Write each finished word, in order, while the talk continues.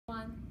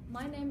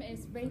My name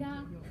is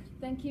Rita.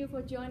 Thank you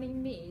for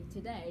joining me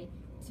today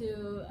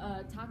to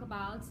talk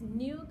about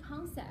new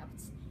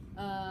concepts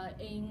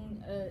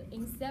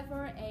in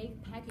several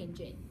egg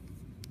packaging.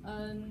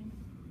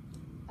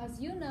 As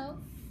you know,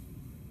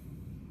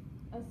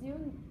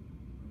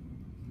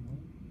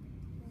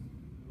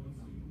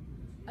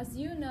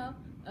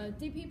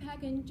 DP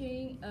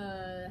packaging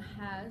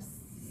has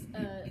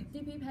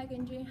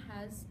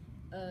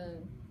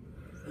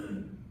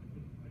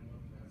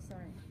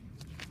sorry.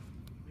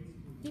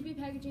 DP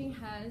packaging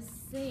has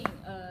seen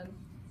a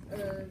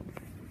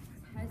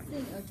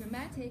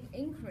dramatic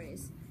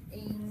increase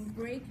in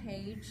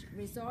breakage,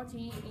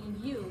 resulting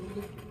in you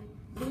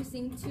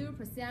losing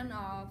 2%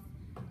 of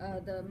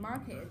the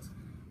market.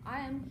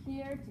 I am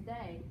here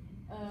today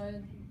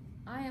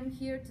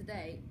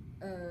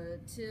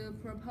to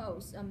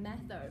propose a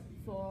method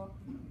for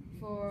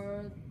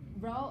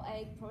raw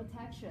egg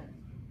protection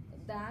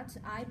that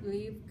I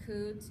believe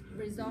could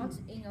result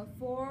in a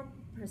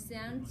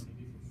 4%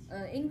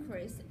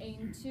 increase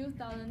in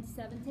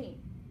 2017.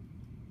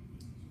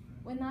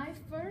 When I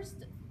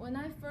first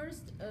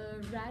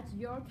read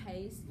your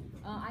case,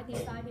 I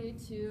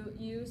decided to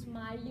use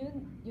my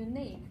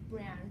unique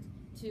brand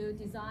to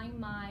design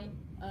my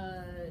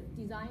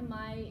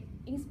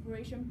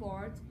inspiration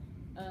board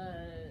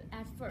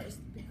at first,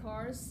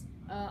 because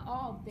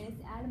all of these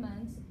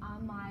elements are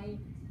my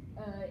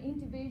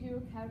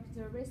individual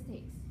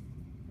characteristics.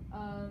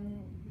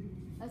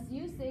 As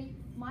you see,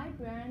 my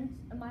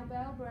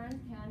bio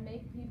brand can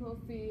make people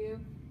feel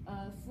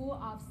full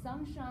of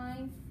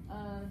sunshine,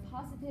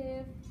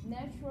 positive,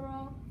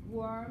 natural,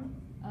 warm.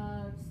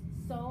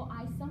 So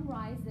I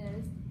summarized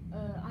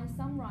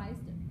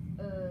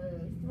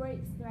three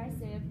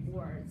expressive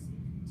words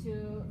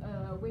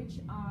which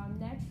are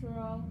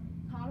natural,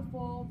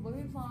 colorful,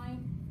 vivifying,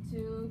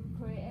 to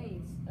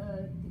create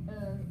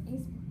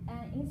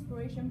an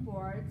inspiration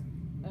board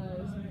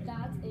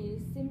that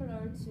is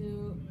similar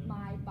to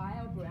my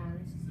bio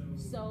brand,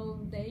 so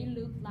they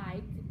look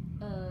like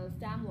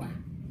family.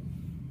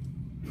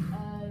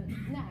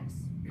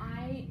 Next,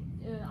 I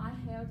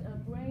held a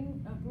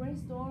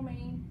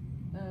brainstorming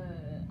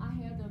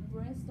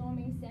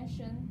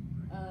session.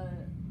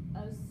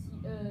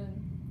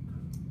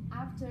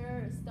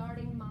 After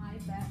starting my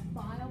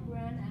bio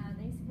brand and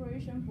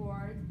inspiration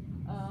board,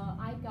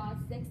 I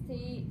got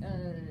 60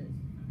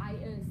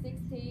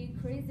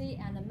 crazy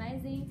and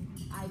amazing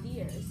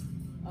ideas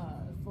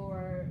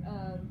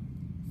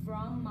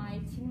from my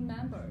team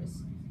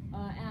members,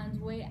 and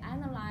we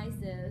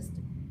analyzed this.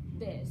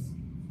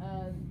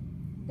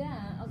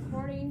 Then,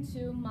 according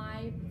to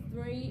my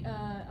three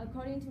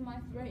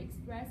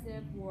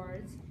expressive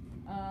words,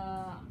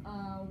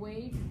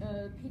 we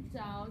picked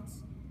out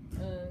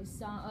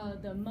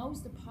the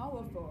most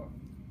powerful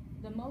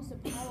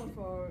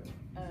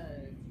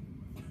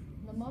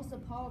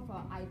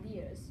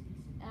ideas,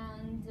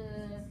 and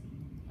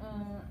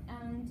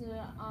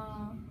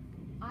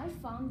I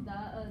found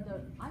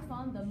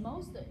the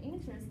most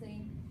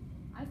interesting.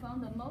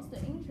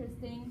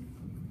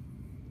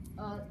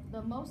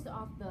 The most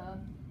of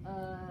them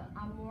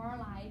are more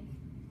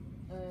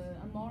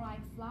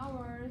like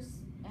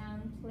flowers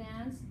and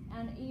plants,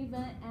 and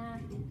even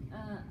an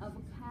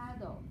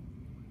avocado.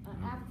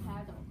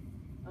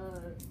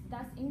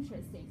 That's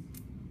interesting.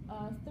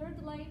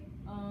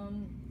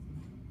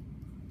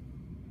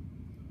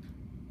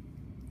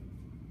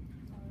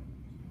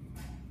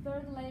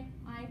 Thirdly,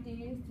 I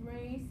did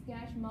three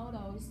sketch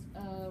models,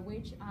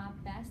 which are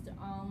based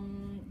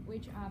on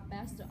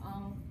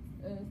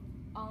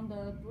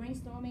the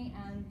brainstorming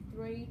and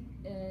three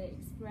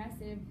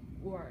expressive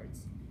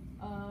words.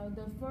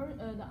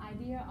 The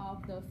idea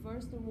of the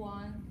first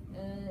one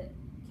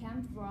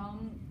came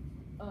from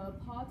a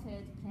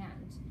potted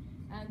plant,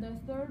 and the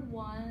third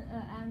one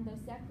and the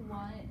second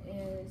one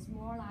is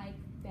more like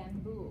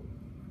bamboo,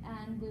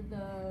 and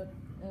the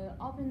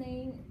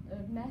opening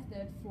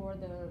method for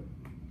the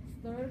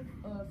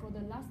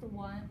last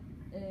one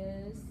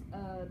is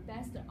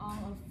based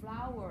on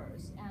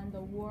flowers and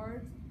the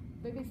word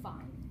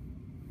vivifying.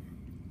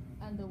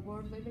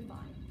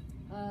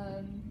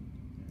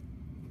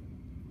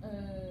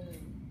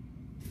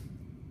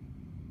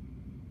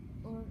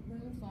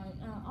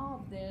 All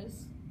of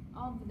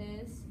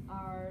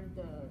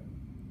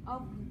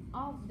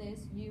this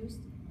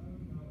used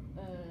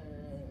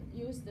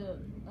the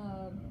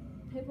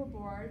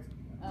paperboard,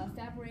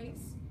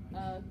 fabrics,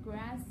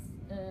 grass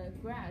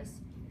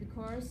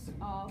because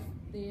of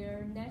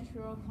their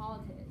natural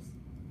qualities.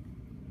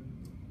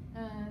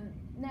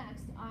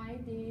 Next, I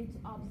did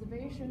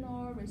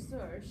observational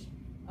research.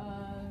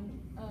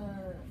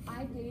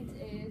 I did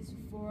it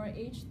for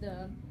each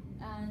them,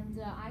 and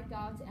I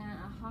got an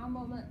aha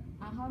moment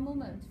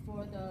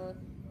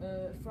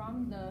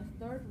from the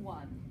third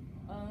one.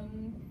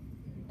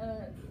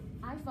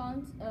 I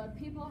found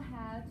people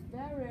had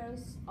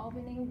various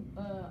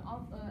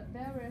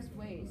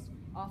ways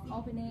of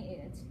opening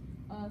it.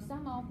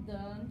 Some of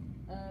them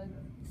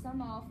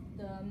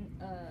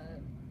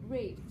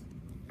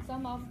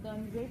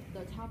ripped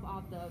the top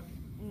of the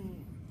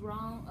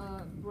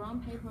brown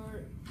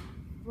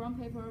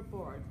paper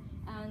board,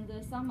 and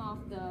some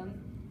of them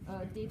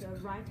did the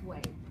right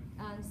way,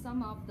 and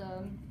some of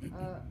them,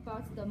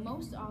 but the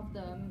most of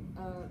them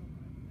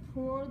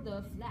pour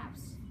the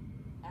flaps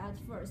at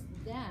first,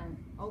 then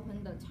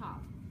open the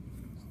top.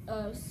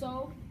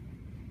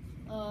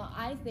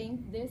 I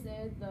think this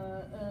is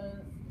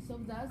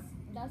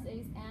that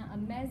is an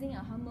amazing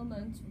aha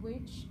moment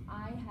which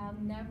I have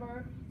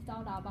never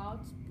thought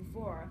about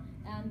before,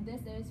 and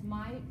this is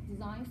my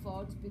design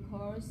fault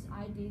because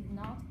I did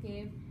not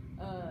give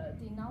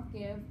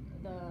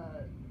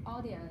the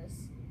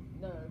audience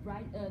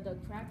the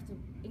correct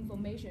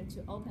information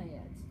to open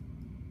it.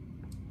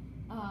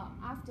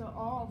 After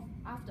all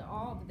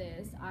of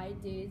this, I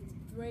did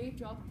 3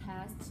 drop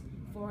tests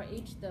for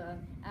each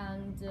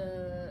and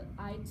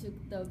I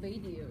took the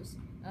videos,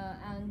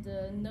 and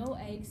no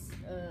eggs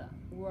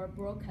were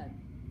broken.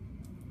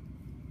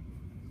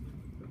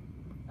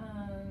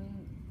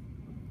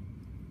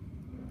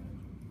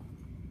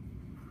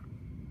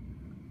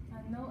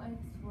 And no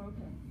eggs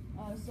broken.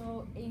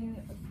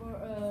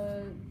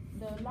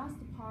 The last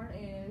part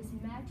is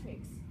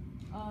matrix.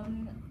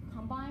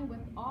 Combined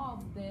with all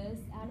of these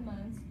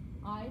elements,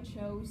 I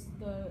chose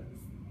the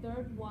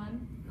third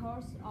one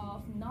because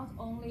of not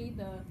only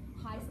the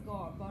high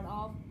score but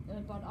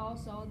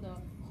also the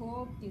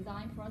whole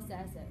design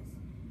processes.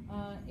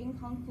 In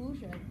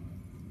conclusion,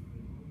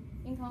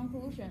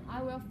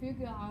 I will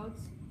figure out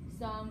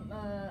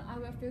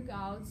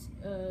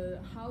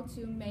how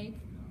to make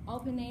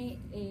opening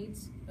it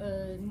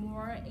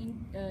more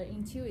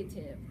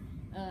intuitive,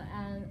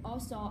 and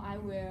also I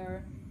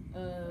will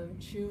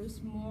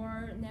choose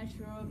more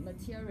natural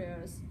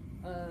materials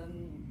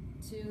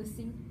to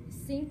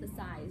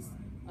synthesize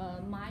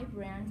my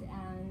brand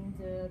and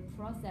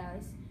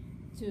process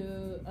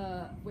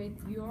with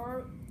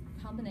your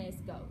company's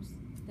goals.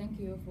 Thank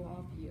you for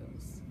all of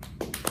yours.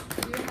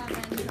 Do you have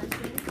any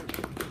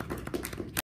questions?